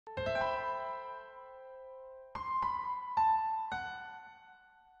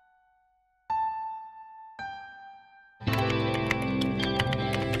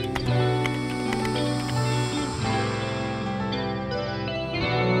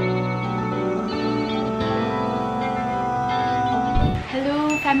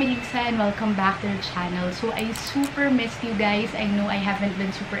family, and welcome back to the channel. So I super missed you guys. I know I haven't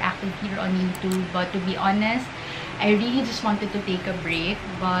been super active here on YouTube, but to be honest, I really just wanted to take a break,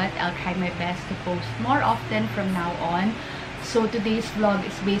 but I'll try my best to post more often from now on. So today's vlog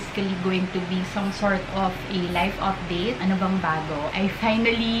is basically going to be some sort of a life update. Ano bang bago? I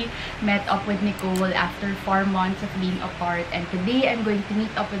finally met up with Nicole after 4 months of being apart, and today I'm going to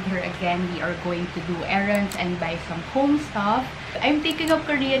meet up with her again. We are going to do errands and buy some home stuff. I'm taking up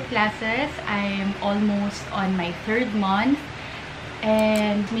Korean classes. I'm almost on my 3rd month.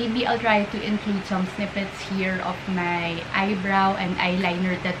 And maybe I'll try to include some snippets here of my eyebrow and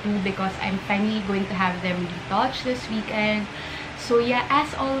eyeliner tattoo because I'm finally going to have them retouched this weekend. So yeah, as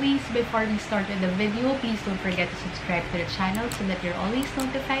always, before we start with the video, please don't forget to subscribe to the channel so that you're always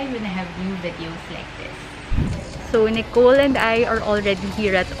notified when I have new videos like this. So Nicole and I are already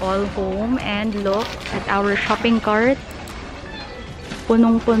here at All Home, and look at our shopping cart.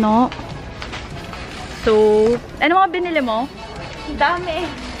 Punong-puno. So, ano mga binili mo? Dami.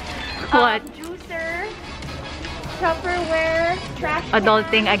 What? Juicer, Tupperware, trash can.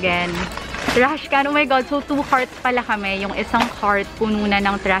 Adulting again. Trash can. Oh my god. So, 2 carts pala kami. Yung isang cart, puno na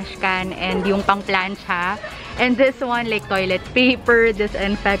ng trash can and yung pang plancha. And this one, like toilet paper,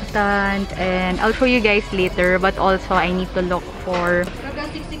 disinfectant. And I'll show you guys later. But also, I need to look for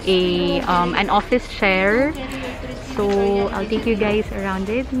an office chair. So, I'll take you guys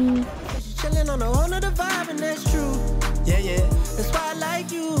around with me. Chilling on the whole of the vibe, and that's true. Yeah, yeah, that's why I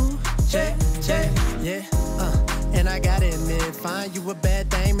like you. Check, check, yeah, and I gotta admit, find you a bad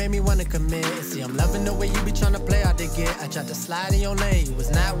thing, made me wanna commit. See, I'm loving the way you be trying to play out to get. I tried to slide in your lane, you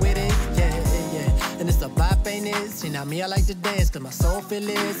was not with it. Yeah, yeah, and it's a bop, ain't it? See, now me, I like to dance, cause my soul feel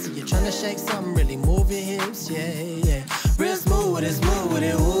it. See, you're trying to shake something, really move your hips. Yeah, yeah, real smooth with it, smooth with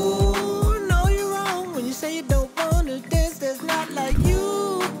it. Ooh, no, you're wrong when you say you don't wanna dance, that's not like you.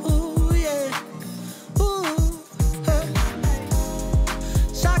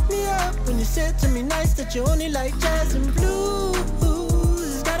 When you said to me nice that you only like jazz and blues,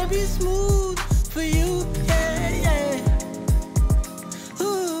 it's gotta be smooth for you, yeah, yeah.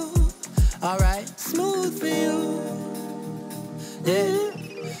 Ooh, alright, smooth for you, yeah.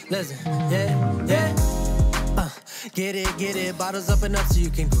 Listen, yeah, yeah. Get it, bottles up and up so you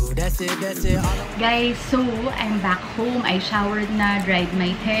can groove. That's it, that's it. Guys, so I'm back home. I showered na, dried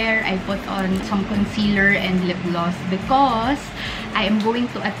my hair. I put on some concealer and lip gloss because I am going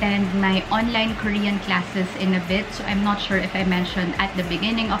to attend my online Korean classes in a bit. So I'm not sure if I mentioned at the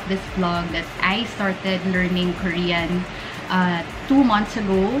beginning of this vlog that I started learning Korean 2 months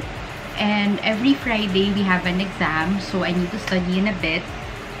ago. And every Friday we have an exam, so I need to study in a bit.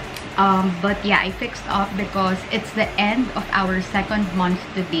 But yeah, I fixed up because it's the end of our 2nd month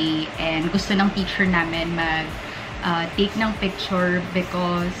today, and gusto ng teacher namin mag take ng picture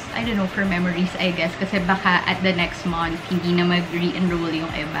because, I don't know, for memories, I guess, kasi baka at the next month hindi na mag-re-enroll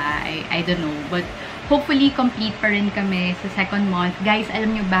yung iba. I don't know, but hopefully complete pa rin kami sa 2nd month. Guys,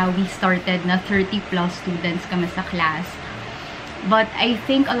 alam nyo ba, we started na 30+ students kami sa class. But I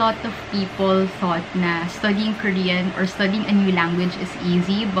think a lot of people thought na studying Korean or studying a new language is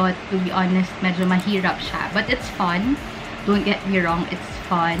easy, but to be honest, medyo mahirap siya. But it's fun. Don't get me wrong, it's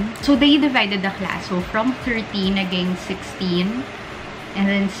fun. So they divided the class. So from 13 naging 16, and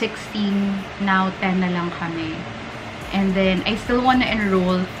then 16, now 10 na lang kami. And then I still want to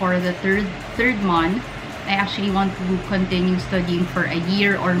enroll for the third month. I actually want to continue studying for a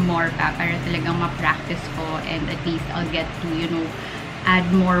year or more pa para talagang ma-practice ko, and at least I'll get to, you know, add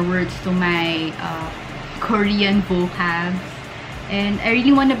more words to my Korean vocabs. And I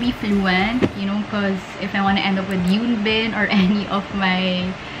really want to be fluent, you know, because if I want to end up with Yoonbin or any of my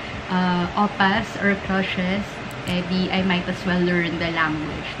oppas or crushes, maybe I might as well learn the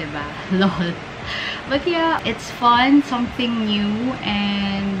language, diba? Lol. But yeah, it's fun, something new,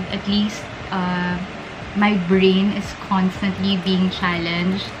 and at least my brain is constantly being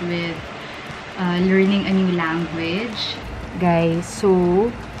challenged with learning a new language. Guys, so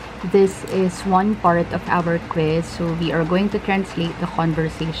this is one part of our quiz. So we are going to translate the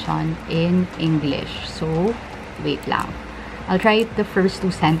conversation in English. So wait lang. I'll try the first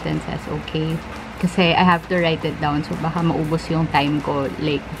 2 sentences, okay? Kasi I have to write it down. So baka maubos yung time ko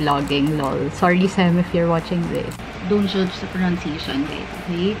like vlogging, lol. Sorry Sam if you're watching this. Don't judge the pronunciation, guys,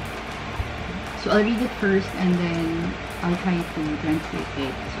 okay? So I'll read it first and then I'll try to translate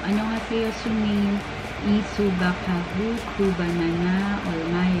it. So, 안녕하세요, 수님. 이 수박하고 그 바나나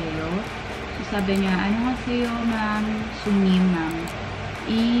얼마예요? So sabi niya, 안녕하세요, ma'am, 수님, ma'am.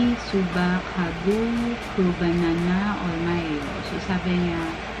 이 수박하고 그 바나나 얼마예요? So sabi niya,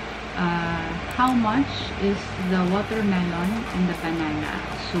 How much is the watermelon and the banana?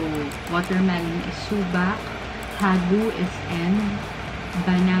 So, watermelon is subak, hagu is N,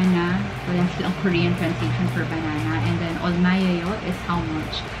 banana, wala silang Korean translation for banana, and then olmayayo is how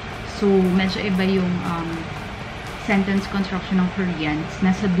much. So, medyo iba yung sentence construction ng Koreans,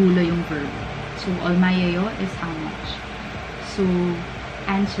 nasa dulo yung verb. So, olmayayo is how much. So,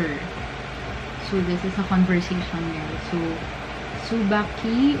 answer. So, this is a conversation, guys. So,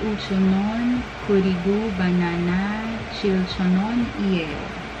 subaki, uchonon, kurigu, banana, chilchonon, ieo.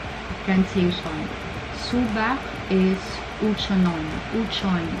 Translation. Subak is uchonon.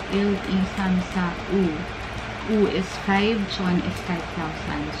 Uchon, il isam sa u. U is 5, chon is 5,000.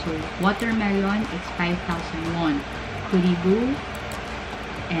 So, watermelon is 5,000 won. Kurigu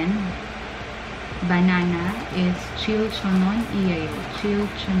and banana is chilchonon, ieo.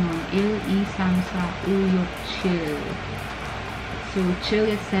 Chilchonon, il isam sa uyok chil. So, chill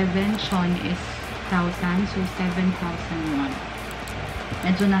is 7, chon is 1,000, so 7,001.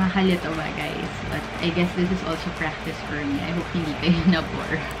 Medyo nakakalito ba, guys? But I guess this is also practice for me. I hope hindi kayo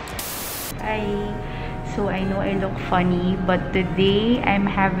na-bore. So I know I look funny, but today I'm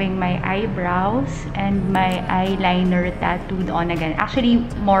having my eyebrows and my eyeliner tattooed on again. Actually,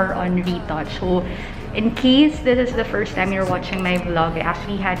 more on retouch. So, in case this is the first time you're watching my vlog, I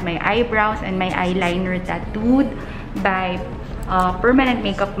actually had my eyebrows and my eyeliner tattooed by Permanent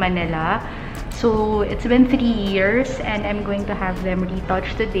Makeup Manila. So it's been 3 years and I'm going to have them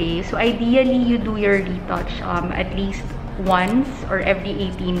retouched today. So ideally, you do your retouch at least once or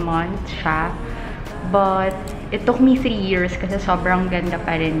every 18 months siya. But it took me 3 years kasi sobrang ganda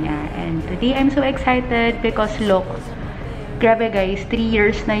pa rin niya. And today I'm so excited because look, grabe guys, 3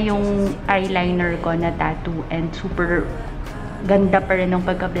 years na yung eyeliner ko na tattoo and super ganda pa rin ng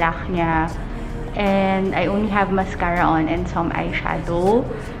pagka-black niya. And I only have mascara on and some eyeshadow.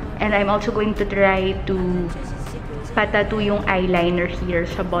 And I'm also going to try to patattoo yung eyeliner here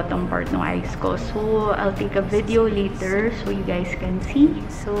sa bottom part ng eyes ko. So, I'll take a video later so you guys can see.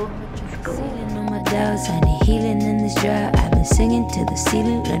 So, let's go. I need healing in this drought. I've been singing to the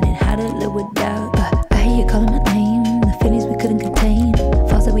ceiling, learning how to live with doubt. I hear you calling my name, the feelings we couldn't contain.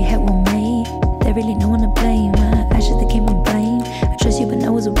 Falls that we had were made, there really no one to blame. I should have came from blame. I trust you, but I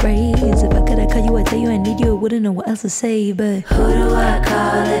was afraid. If I could, I'd call you, I'd tell you I need you. I wouldn't know what else to say, but who do I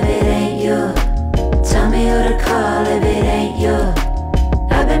call if it ain't you? Tell me who to call if it ain't you.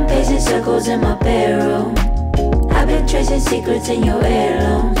 I've been pacing circles in my bedroom. I've been tracing secrets in your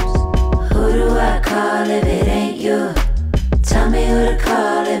heirlooms. Who do I call if it ain't you? Tell me who to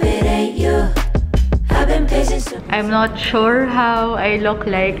call if it ain't you. I've been pacing circles. I'm not sure how I look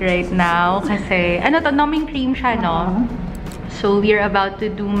like right now kasi ano to, numbing cream siya, no? So we're about to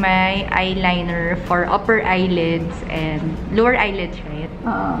do my eyeliner for upper eyelids and lower eyelids, right?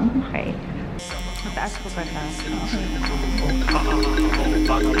 Okay. Mataas ko ba na?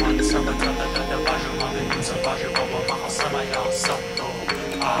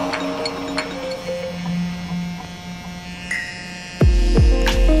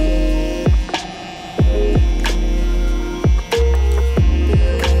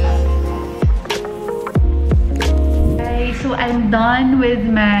 So I'm done with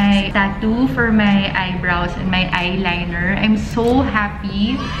my tattoo for my eyebrows and my eyeliner. I'm so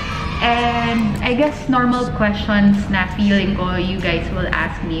happy. And I guess normal questions na feeling ko you guys will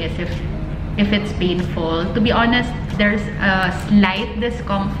ask me is if it's painful. To be honest, there's a slight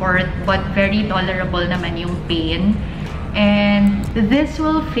discomfort but very tolerable naman yung pain. And this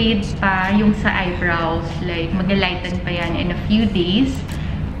will fade pa yung sa eyebrows. Like, mag-lighten pa yan in a few days.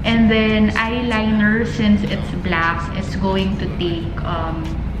 And then eyeliner, since it's black, it's going to take,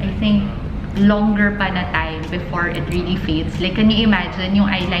 I think, longer pa na time before it really fades. Like, can you imagine yung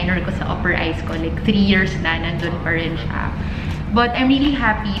eyeliner ko sa upper eyes ko? Like, 3 years na, nandun pa rin siya. But I'm really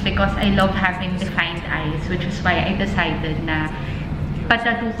happy because I love having defined eyes, which is why I decided na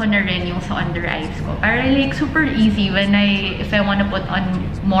patattoo ko na rin yung sa under eyes ko. Para like, super easy when if I wanna put on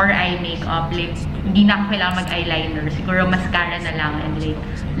more eye makeup, like, hindi na ako kailangan mag-eyeliner. Siguro mascara na lang and like,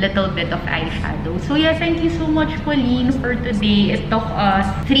 little bit of eyeshadow. So yeah, thank you so much, Pauline, for today. It took us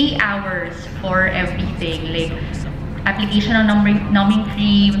 3 hours for everything. Like, application of numbing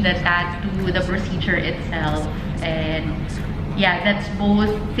cream, the tattoo, the procedure itself. And yeah, that's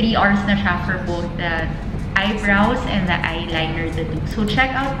both 3 hours na siya for both the eyebrows and the eyeliner to do. So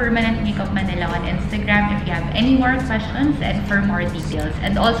check out Permanent Makeup Manila on Instagram if you have any more questions and for more details.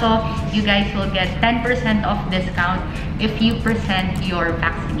 And also, you guys will get 10% off discount if you present your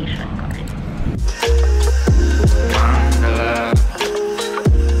vaccination card.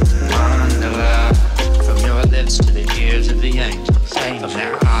 From your lips to the ears of the angels, from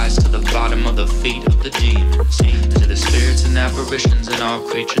their eyes to of the feet of the deep. Sing to the spirits and apparitions and all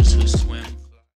creatures who swim.